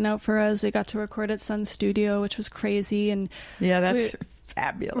was working out for us. We got to record at Sun Studio, which was crazy, and that's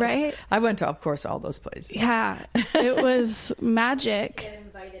fabulous, right? I went to, of course, all those places. Yeah, it was magic. Get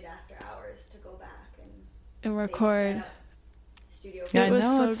invited after hours to go back and record. Studio. Yeah, It was I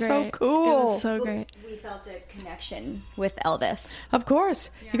know, so it's great. so cool. It was so great. We felt a connection with Elvis. Of course,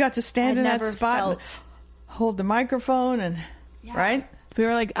 you got to stand in that spot, and hold the microphone, and right. We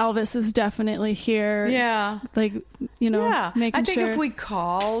were like, Elvis is definitely here. Yeah. Making I think sure. if we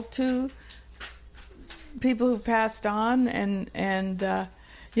call to people who passed on and they're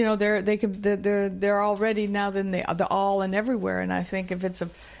already now then the all and everywhere, and I think if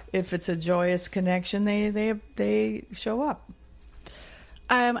it's a joyous connection, they show up.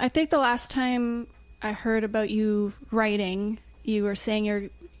 I think the last time I heard about you writing, you were saying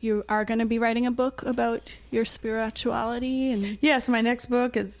you are going to be writing a book about your spirituality. And yes, my next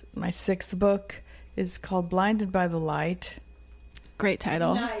book is my 6th book. Is called Blinded by the Light. Great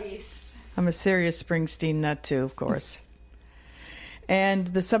title. Nice. I'm a serious Springsteen nut too, of course. And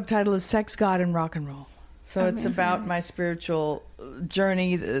the subtitle is Sex, God, and Rock and Roll. So It's about my spiritual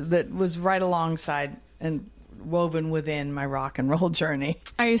journey that was right alongside and woven within my rock and roll journey.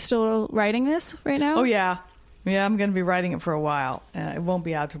 Are you still writing this right now? Oh, yeah. Yeah, I'm going to be writing it for a while. It won't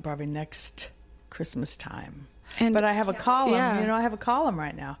be out till probably next Christmas time. But I have a column. Yeah. I have a column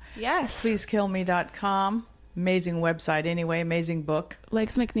right now. Yes. PleaseKillMe.com. Amazing website anyway. Amazing book.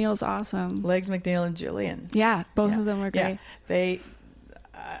 Legs McNeil's awesome. Legs McNeil and Jillian. Yeah, both of them were great. Yeah.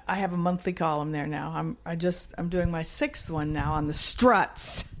 I have a monthly column there now. I'm doing my 6th one now on the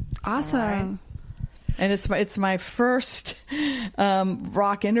Struts. Awesome. Right? And it's my first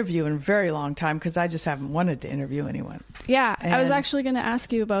rock interview in a very long time because I just haven't wanted to interview anyone. Yeah, I was actually going to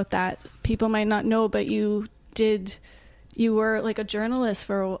ask you about that. People might not know, but you were like a journalist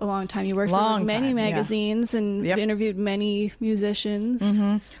for a long time. You worked for many magazines and interviewed many musicians.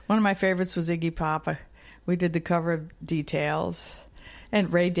 Mm-hmm. One of my favorites was Iggy Pop. We did the cover of Details.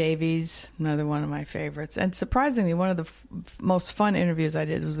 And Ray Davies, another one of my favorites. And surprisingly, one of the most fun interviews I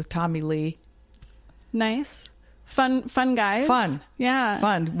did was with Tommy Lee. Nice. Fun guys. Fun. Yeah.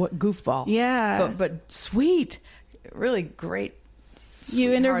 Fun. What goofball. Yeah. But sweet. Really great.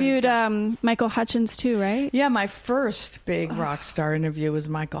 You interviewed Michael Hutchence too, right? Yeah, my first big rock star interview was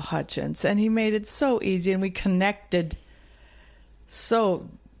Michael Hutchence, and he made it so easy, and we connected so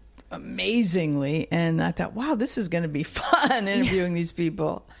amazingly, and I thought, wow, this is going to be fun interviewing these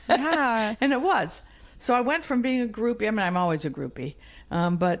people. Yeah. And it was. So I went from being a groupie, I mean, I'm always a groupie,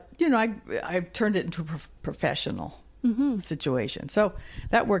 but, I turned it into a professional situation. So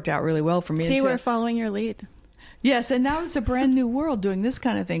that worked out really well for me. See, we're following your lead. Yes, and now it's a brand new world doing this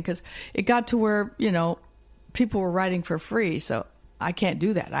kind of thing because it got to where, people were writing for free, so I can't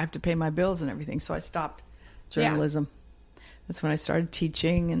do that. I have to pay my bills and everything, so I stopped journalism. Yeah. That's when I started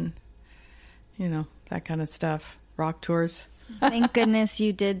teaching and, that kind of stuff, rock tours. Thank goodness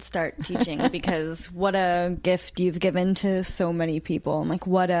you did start teaching because what a gift you've given to so many people. And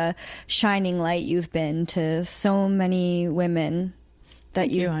what a shining light you've been to so many women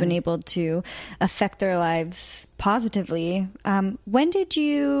that you've been able to affect their lives positively. When did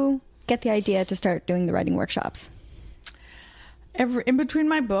you get the idea to start doing the writing workshops? In between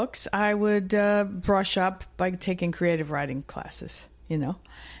my books, I would brush up by taking creative writing classes,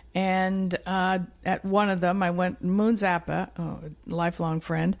 And at one of them, Moon Zappa, a lifelong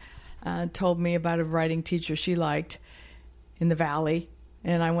friend, told me about a writing teacher she liked in the Valley.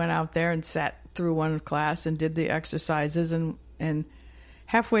 And I went out there and sat through one class and did the exercises. And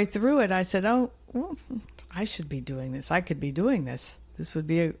halfway through it, I said, oh, well, I should be doing this. I could be doing this. This would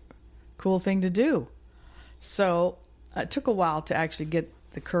be a cool thing to do. So it took a while to actually get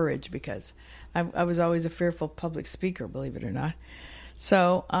the courage because I was always a fearful public speaker, believe it or not.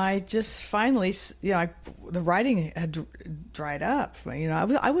 So I just finally, the writing had dried up.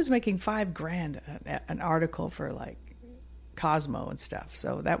 I was making $5,000 an article for Cosmo and stuff.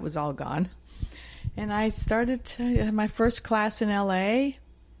 So that was all gone. And I started my first class in L.A.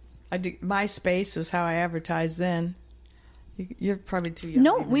 MySpace was how I advertised then. You're probably too young.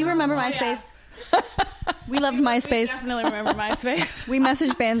 No, we remember MySpace. Yeah. We loved MySpace. We definitely remember MySpace. We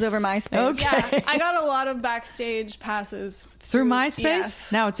messaged bands over MySpace. Okay. Yeah, I got a lot of backstage passes. Through MySpace?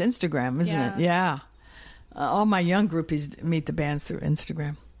 Yes. Now it's Instagram, isn't it? Yeah. All my young groupies meet the bands through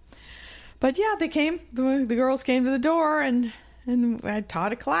Instagram. But yeah, they came. The girls came to the door, and I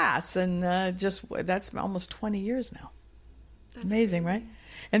taught a class, and that's almost 20 years now. That's amazing, crazy. Right?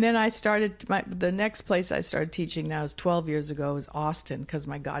 And then I started, the next place I started teaching now is 12 years ago is Austin, because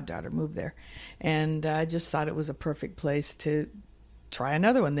my goddaughter moved there. And I just thought it was a perfect place to try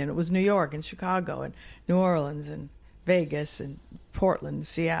another one. Then it was New York and Chicago and New Orleans and Vegas and Portland,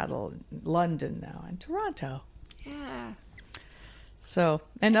 Seattle, and London now, and Toronto. Yeah. So,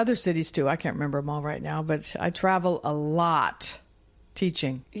 and other cities too. I can't remember them all right now, but I travel a lot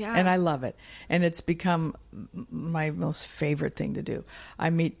teaching. Yeah. And I love it. And it's become my most favorite thing to do. I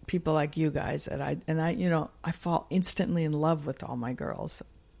meet people like you guys that I fall instantly in love with all my girls.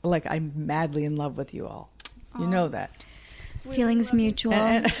 Like I'm madly in love with you all. You know that. Feelings mutual.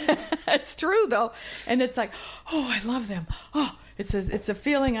 And it's true though. And it's like, oh, I love them. Oh, it's a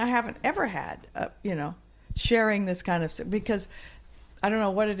feeling I haven't ever had, sharing this kind of, because I don't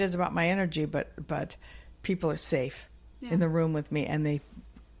know what it is about my energy, but people are safe in the room with me, and they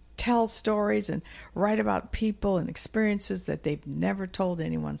tell stories and write about people and experiences that they've never told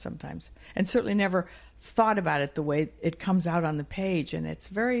anyone sometimes, and certainly never thought about it the way it comes out on the page. And it's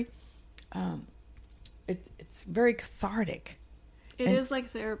very, it's very cathartic. It is like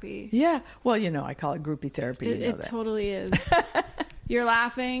therapy. Yeah. Well, I call it groupie therapy. It totally is. You're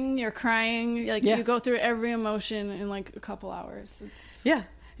laughing, you're crying, you go through every emotion in like a couple hours. Yeah.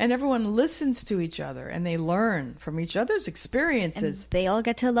 And everyone listens to each other, and they learn from each other's experiences. And they all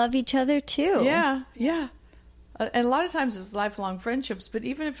get to love each other too. Yeah, yeah. And a lot of times it's lifelong friendships, but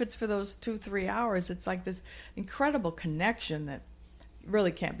even if it's for those 2-3 hours, it's like this incredible connection that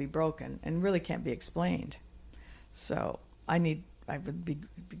really can't be broken and really can't be explained. So it would be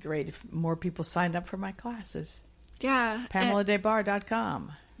great if more people signed up for my classes. Yeah.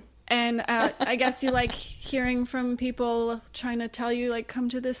 PamelaDesBarres.com. And I guess you like hearing from people trying to tell you, like, come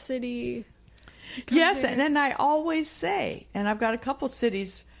to this city. Yes, and I always say, and I've got a couple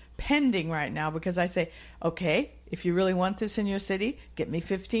cities pending right now, because I say, okay, if you really want this in your city, get me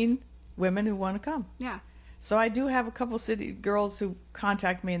 15 women who want to come. Yeah. So I do have a couple city girls who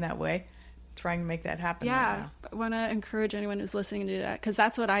contact me in that way, trying to make that happen. Yeah, right now. I want to encourage anyone who's listening to do that, because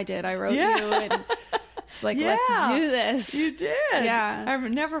that's what I did. I wrote you and it's like, let's do this. You did. Yeah. I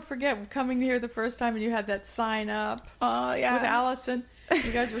never forget coming here the first time and you had that sign up. Oh, yeah. With Allison.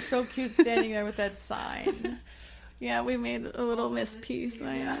 You guys were so cute standing there with that sign. Yeah, we made a little miss piece.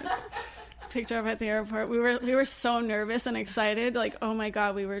 Picture of at the airport. We were so nervous and excited. Like, oh my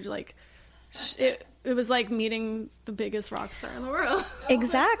God, we were like, it was like meeting the biggest rock star in the world.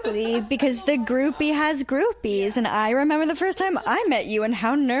 Exactly, because the groupie has groupies. And I remember the first time I met you and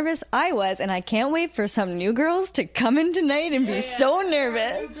how nervous I was. And I can't wait for some new girls to come in tonight and be so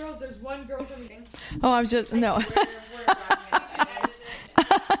nervous. New girls, there's one girl coming. Oh, I was just, no.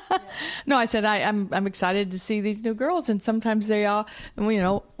 No, I said I'm excited to see these new girls. And sometimes they all,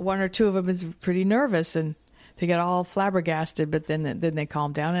 one or two of them is pretty nervous and they get all flabbergasted, but then they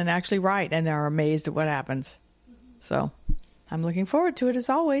calm down and actually write, and they're amazed at what happens. So I'm looking forward to it, as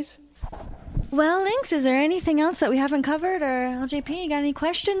always. Well, Lynx, is there anything else that we haven't covered? Or LJP, you got any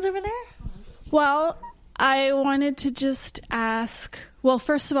questions over there? Well, I wanted to just ask, well,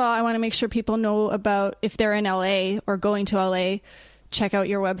 first of all, I want to make sure people know about, if they're in LA or going to LA, check out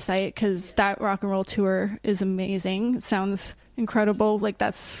your website, because that rock and roll tour is amazing. It sounds incredible. Like,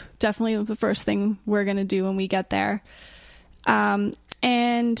 that's definitely the first thing we're going to do when we get there.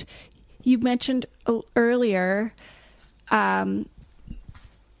 And you mentioned earlier a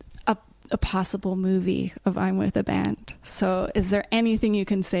possible movie of I'm With a Band. So is there anything you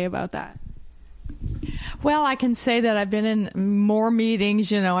can say about that? Well, I can say that I've been in more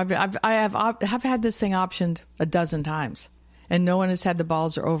meetings. I've had this thing optioned a dozen times, and no one has had the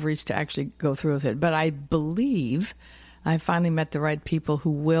balls or ovaries to actually go through with it. But I believe I finally met the right people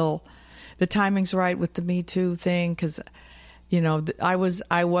who will. The timing's right with the Me Too thing, because, I was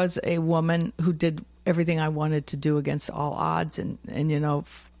a woman who did everything I wanted to do against all odds, and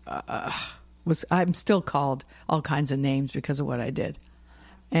I'm still called all kinds of names because of what I did.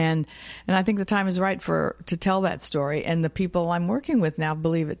 And I think the time is right to tell that story, and the people I'm working with now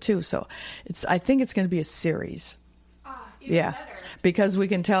believe it too. So I think it's going to be a series. Better. Because we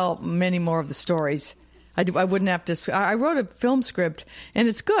can tell many more of the stories. I wouldn't have to. I wrote a film script, and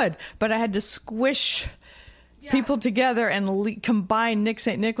it's good, but I had to squish people together and combine Nick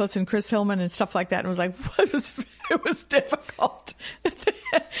St. Nicholas and Chris Hillman and stuff like that. And it was like, it was difficult.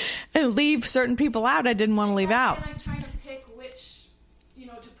 And leave certain people out I didn't want to leave out. And I'm trying to pick which,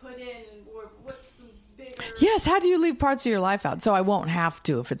 to put in, or what's the bigger. Yes, how do you leave parts of your life out? So I won't have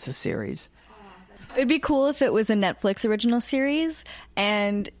to if it's a series. It'd be cool if it was a Netflix original series,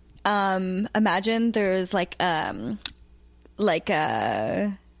 and imagine there's like a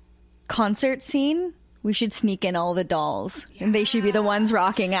concert scene We should sneak in all the dolls, and they should be the ones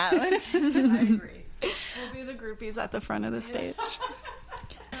rocking out. I agree. We'll be the groupies at the front of the stage.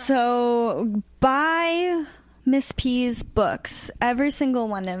 So buy Miss P's books, every single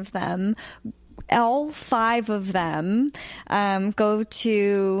one of them, all 5 of them. Go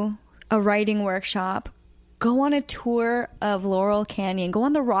to a writing workshop. Go on a tour of Laurel Canyon. Go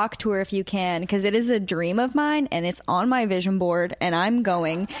on the rock tour if you can, because it is a dream of mine and it's on my vision board and I'm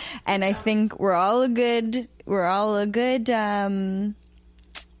going. And I think we're all a good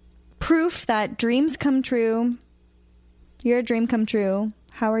proof that dreams come true. You're a dream come true.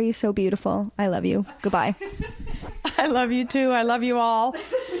 How are you so beautiful? I love you. Goodbye. I love you too. I love you all.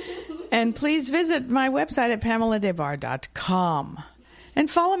 And please visit my website at PamelaDesBarres.com.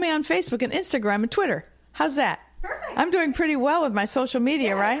 And follow me on Facebook and Instagram and Twitter. How's that? Perfect. I'm doing pretty well with my social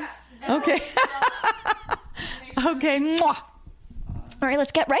media, right? Okay. Okay. Mwah. All right,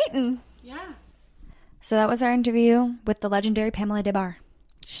 let's get writing. Yeah. So that was our interview with the legendary Pamela Des Barres.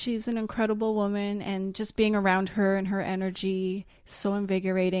 She's an incredible woman, and just being around her and her energy is so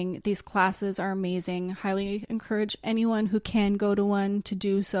invigorating. These classes are amazing. Highly encourage anyone who can go to one to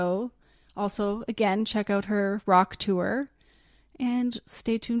do so. Also, again, check out her rock tour. And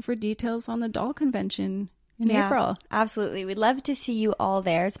stay tuned for details on the doll convention in April. Absolutely. We'd love to see you all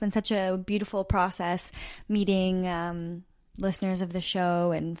there. It's been such a beautiful process meeting listeners of the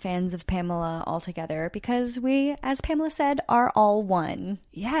show and fans of Pamela all together, because we, as Pamela said, are all one.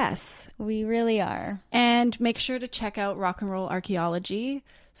 Yes. We really are. And make sure to check out Rock and Roll Archaeology.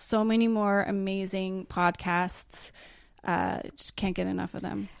 So many more amazing podcasts. Just can't get enough of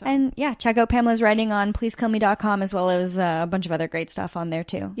them. So. And yeah, check out Pamela's writing on pleasekillme.com, as well as a bunch of other great stuff on there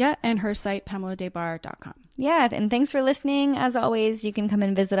too. Yeah, and her site, PamelaDesBarres.com. Yeah, and thanks for listening. As always, you can come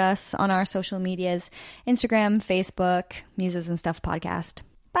and visit us on our social medias, Instagram, Facebook, Muses and Stuff Podcast.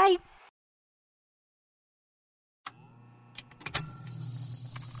 Bye.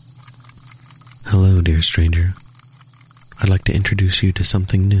 Hello, dear stranger. I'd like to introduce you to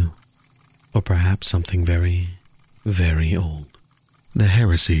something new, or perhaps something very, very old. The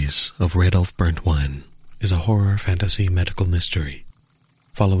Heresies of Radolf Burntwine is a horror fantasy medical mystery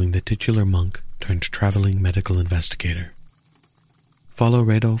following the titular monk turned traveling medical investigator. Follow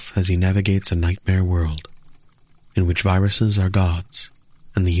Radolf as he navigates a nightmare world in which viruses are gods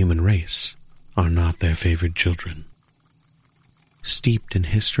and the human race are not their favored children. Steeped in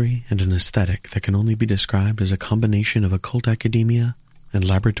history and an aesthetic that can only be described as a combination of occult academia and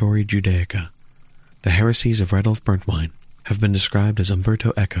laboratory Judaica, The Heresies of Radolf Burntwine have been described as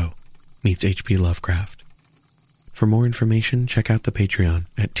Umberto Eco meets H.P. Lovecraft. For more information, check out the Patreon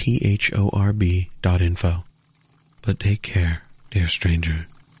at thorb.info. But take care, dear stranger,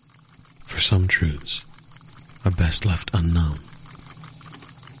 for some truths are best left unknown.